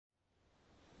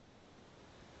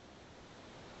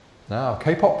Now,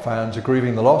 K-pop fans are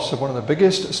grieving the loss of one of the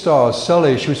biggest stars,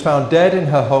 Sully. She was found dead in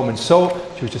her home in Seoul.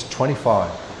 She was just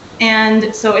 25.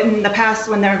 And so in the past,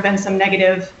 when there have been some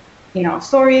negative,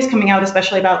 stories coming out,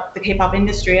 especially about the K-pop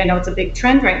industry, I know it's a big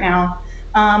trend right now,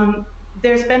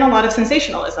 there's been a lot of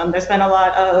sensationalism. There's been a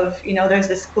lot of, there's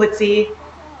this glitzy,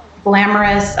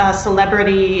 glamorous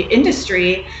celebrity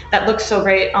industry that looks so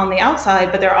great on the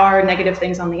outside, but there are negative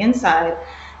things on the inside.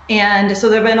 And so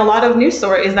there have been a lot of news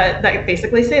stories that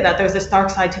basically say that there's this dark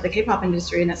side to the K-pop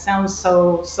industry, and it sounds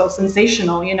so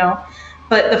sensational,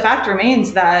 But the fact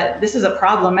remains that this is a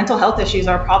problem. Mental health issues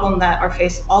are a problem that are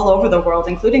faced all over the world,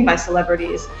 including by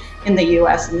celebrities in the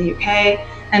US and the UK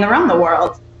and around the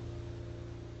world.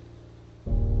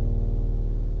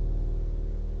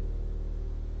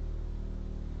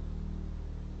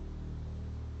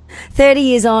 "30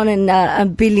 years on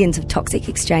and billions of toxic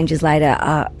exchanges later,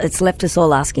 it's left us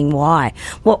all asking why.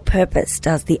 What purpose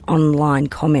does the online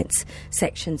comments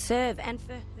section serve, and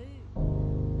for who?"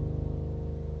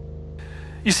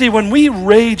 You see, when we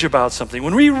rage about something,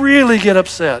 when we really get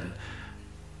upset,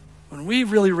 when we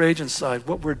really rage inside,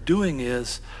 what we're doing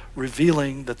is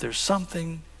revealing that there's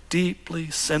something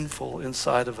deeply sinful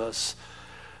inside of us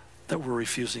that we're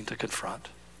refusing to confront.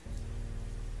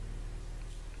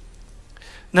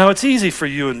 Now, it's easy for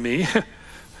you and me,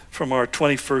 from our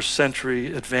 21st century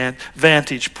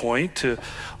vantage point, to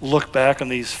look back on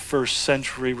these first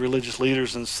century religious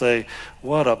leaders and say,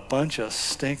 what a bunch of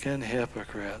stinking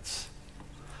hypocrites.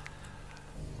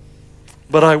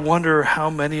 But I wonder how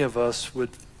many of us would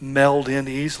meld in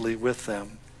easily with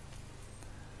them.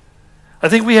 I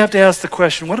think we have to ask the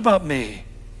question, what about me?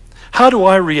 How do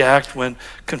I react when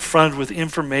confronted with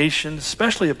information,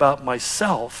 especially about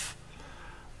myself,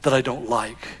 that I don't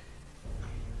like?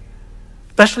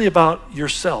 Especially about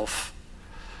yourself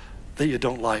that you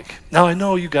don't like. Now, I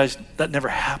know you guys, that never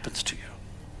happens to you.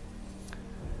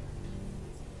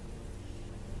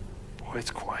 Boy,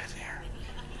 it's quiet here.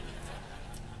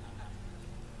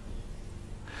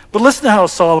 But listen to how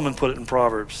Solomon put it in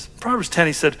Proverbs. Proverbs 10,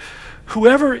 he said,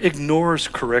 "Whoever ignores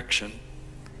correction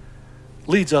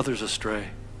leads others astray."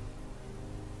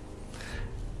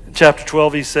 In chapter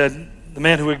 12, he said, "The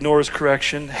man who ignores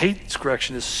correction, hates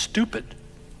correction, is stupid."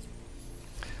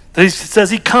 He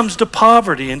says he comes to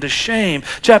poverty and to shame.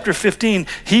 Chapter 15,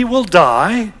 he will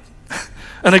die.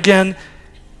 And again,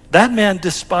 that man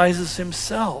despises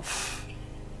himself.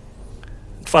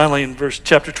 And finally, in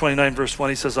chapter 29, verse 1,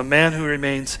 he says, "A man who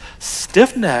remains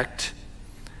stiff-necked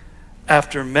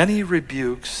after many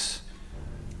rebukes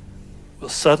will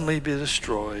suddenly be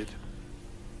destroyed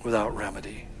without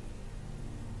remedy."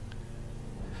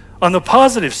 On the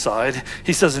positive side,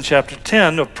 he says in chapter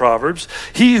 10 of Proverbs,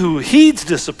 "He who heeds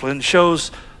discipline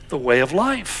shows the way of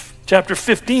life." Chapter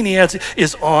 15, he adds,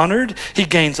 is honored, he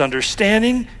gains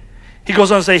understanding. He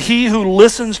goes on to say, "He who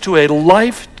listens to a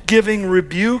life-giving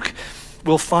rebuke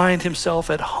will find himself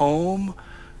at home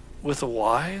with the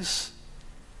wise."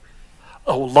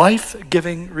 A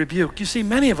life-giving rebuke. You see,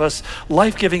 many of us,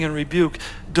 life-giving and rebuke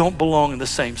don't belong in the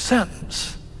same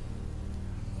sentence.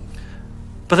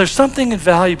 But there's something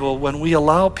invaluable when we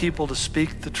allow people to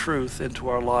speak the truth into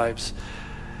our lives.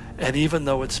 And even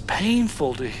though it's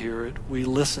painful to hear it, we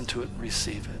listen to it and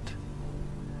receive it.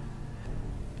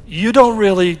 You don't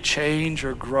really change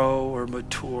or grow or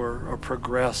mature or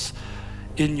progress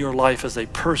in your life as a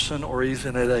person or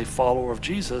even as a follower of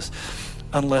Jesus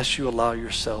unless you allow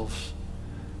yourselves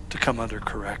to come under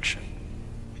correction.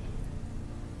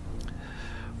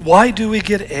 Why do we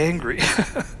get angry?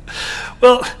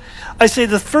 Well, I say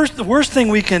the worst thing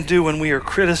we can do when we are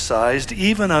criticized,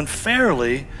 even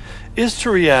unfairly, is to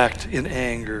react in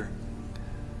anger.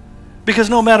 Because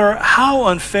no matter how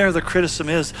unfair the criticism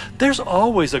is, there's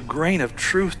always a grain of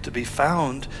truth to be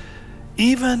found,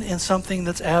 even in something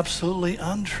that's absolutely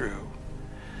untrue.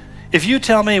 If you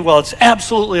tell me, well, it's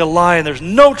absolutely a lie and there's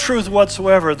no truth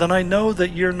whatsoever, then I know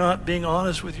that you're not being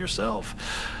honest with yourself.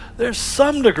 There's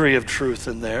some degree of truth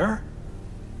in there.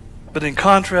 But in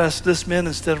contrast, this men,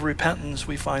 instead of repentance,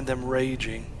 we find them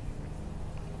raging.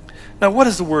 Now, what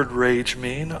does the word rage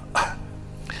mean?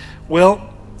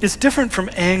 Well, it's different from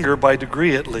anger by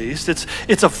degree, at least.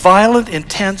 It's a violent,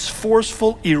 intense,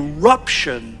 forceful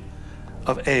eruption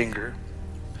of anger.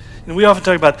 And we often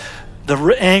talk about the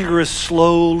anger is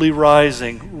slowly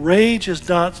rising. Rage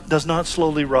does not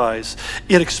slowly rise.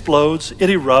 It explodes, it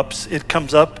erupts, it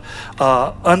comes up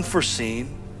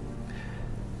unforeseen.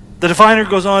 The diviner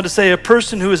goes on to say, a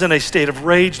person who is in a state of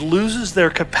rage loses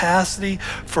their capacity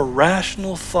for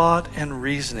rational thought and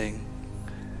reasoning.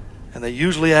 And they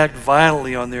usually act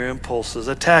violently on their impulses,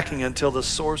 attacking until the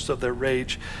source of their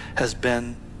rage has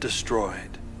been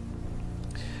destroyed.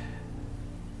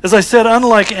 As I said,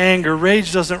 unlike anger,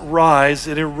 rage doesn't rise,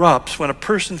 it erupts when a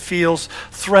person feels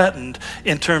threatened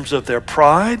in terms of their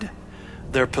pride,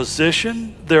 their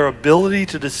position, their ability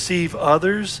to deceive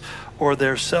others, or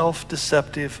their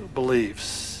self-deceptive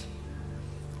beliefs.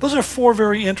 Those are four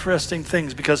very interesting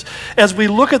things, because as we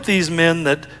look at these men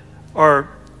that are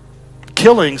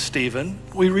killing Stephen,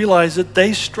 we realize that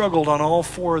they struggled on all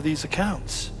four of these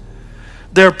accounts.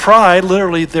 Their pride,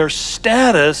 literally their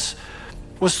status,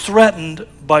 was threatened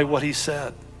by what he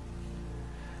said.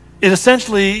 It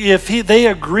essentially, if they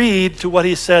agreed to what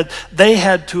he said, they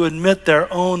had to admit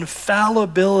their own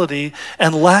fallibility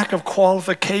and lack of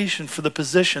qualification for the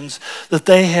positions that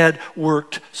they had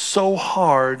worked so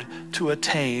hard to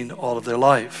attain all of their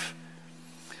life.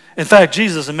 In fact,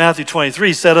 Jesus in Matthew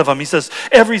 23 said of them, he says,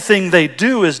 everything they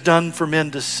do is done for men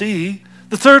to see.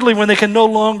 Thirdly, when they can no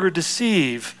longer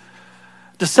deceive.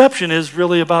 Deception is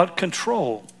really about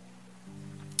control.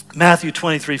 Matthew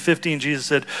 23:15, Jesus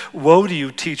said, woe to you,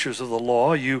 teachers of the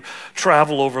law. You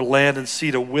travel over land and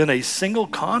sea to win a single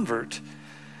convert.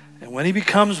 And when he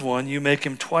becomes one, you make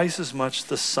him twice as much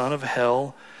the son of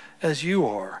hell as you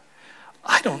are.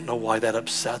 I don't know why that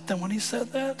upset them when he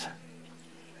said that.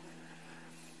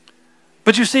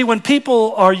 But you see, when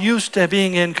people are used to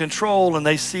being in control and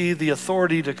they see the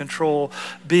authority to control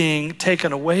being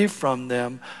taken away from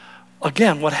them,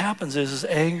 again, what happens is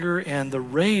anger and the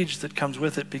rage that comes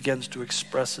with it begins to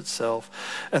express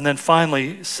itself. And then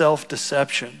finally,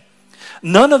 self-deception.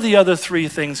 None of the other three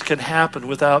things can happen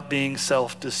without being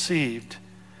self-deceived.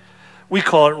 We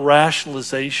call it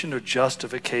rationalization or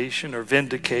justification or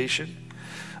vindication.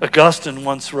 Augustine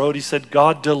once wrote, he said,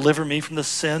 God deliver me from the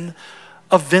sin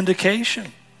of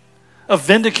vindication, of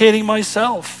vindicating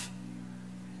myself,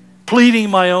 pleading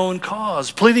my own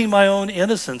cause, pleading my own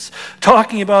innocence,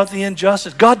 talking about the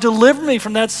injustice. God deliver me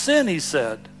from that sin, he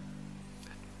said.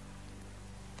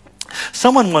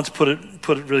 Someone once put it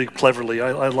really cleverly.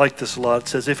 I like this a lot. It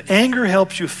says, if anger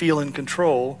helps you feel in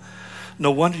control,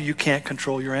 no wonder you can't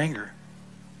control your anger.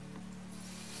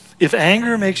 If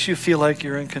anger makes you feel like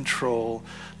you're in control,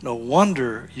 no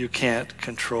wonder you can't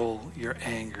control your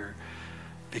anger.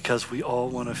 Because we all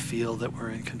want to feel that we're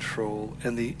in control.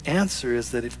 And the answer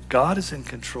is that if God is in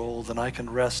control, then I can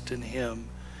rest in him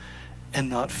and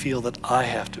not feel that I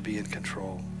have to be in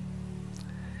control.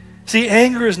 See,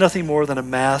 anger is nothing more than a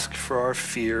mask for our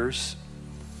fears.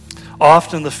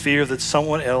 Often the fear that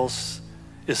someone else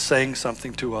is saying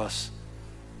something to us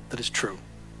that is true.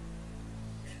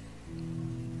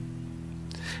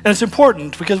 And it's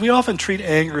important because we often treat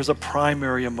anger as a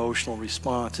primary emotional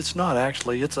response. It's not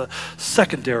actually. It's a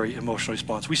secondary emotional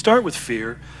response. We start with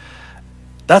fear.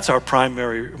 That's our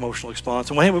primary emotional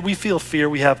response. And when we feel fear,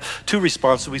 we have two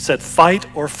responses. We said fight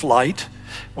or flight.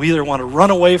 We either want to run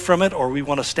away from it or we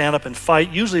want to stand up and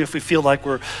fight. Usually if we feel like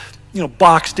we're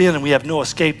boxed in and we have no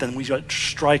escape, then we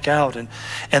strike out.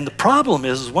 And the problem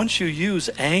is once you use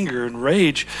anger and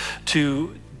rage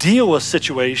to deal with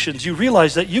situations, you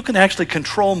realize that you can actually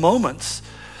control moments,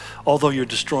 although you're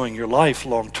destroying your life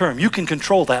long term. You can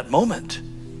control that moment.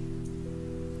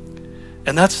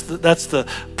 And that's the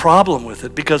problem with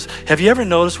it, because have you ever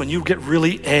noticed when you get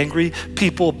really angry,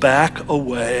 people back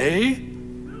away?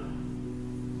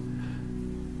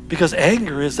 Because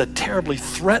anger is a terribly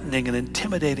threatening and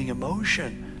intimidating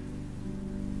emotion.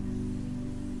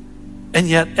 And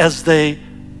yet as they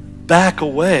back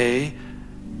away,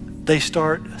 they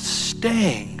start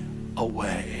staying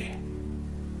away.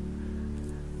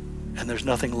 And there's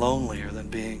nothing lonelier than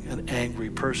being an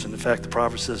angry person. In fact, the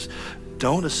proverb says,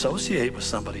 don't associate with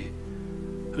somebody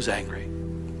who's angry.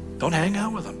 Don't hang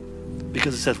out with them.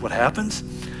 Because it says what happens?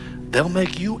 They'll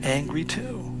make you angry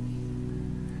too.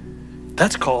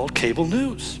 That's called cable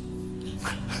news.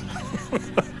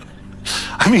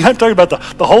 I mean, I'm talking about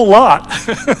the whole lot.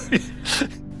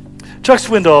 Chuck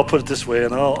Swindoll put it this way,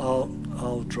 and I'll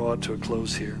draw it to a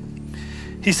close here.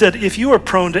 He said, if you are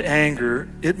prone to anger,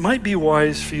 it might be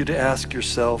wise for you to ask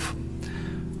yourself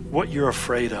what you're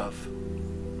afraid of.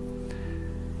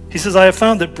 He says, I have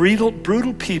found that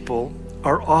brutal people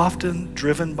are often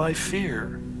driven by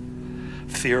fear.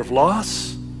 Fear of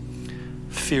loss,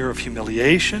 fear of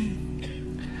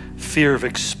humiliation, fear of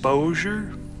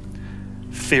exposure,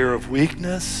 fear of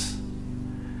weakness,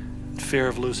 fear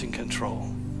of losing control.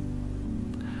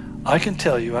 I can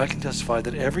tell you, I can testify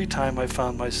that every time I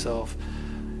found myself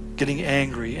getting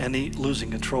angry and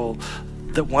losing control,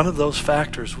 that one of those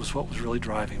factors was what was really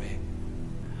driving me.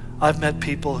 I've met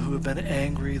people who have been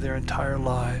angry their entire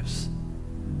lives.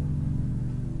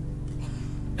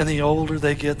 And the older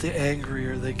they get, the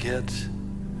angrier they get.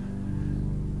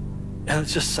 And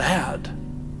it's just sad.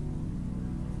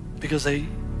 Because they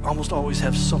almost always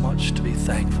have so much to be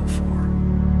thankful for.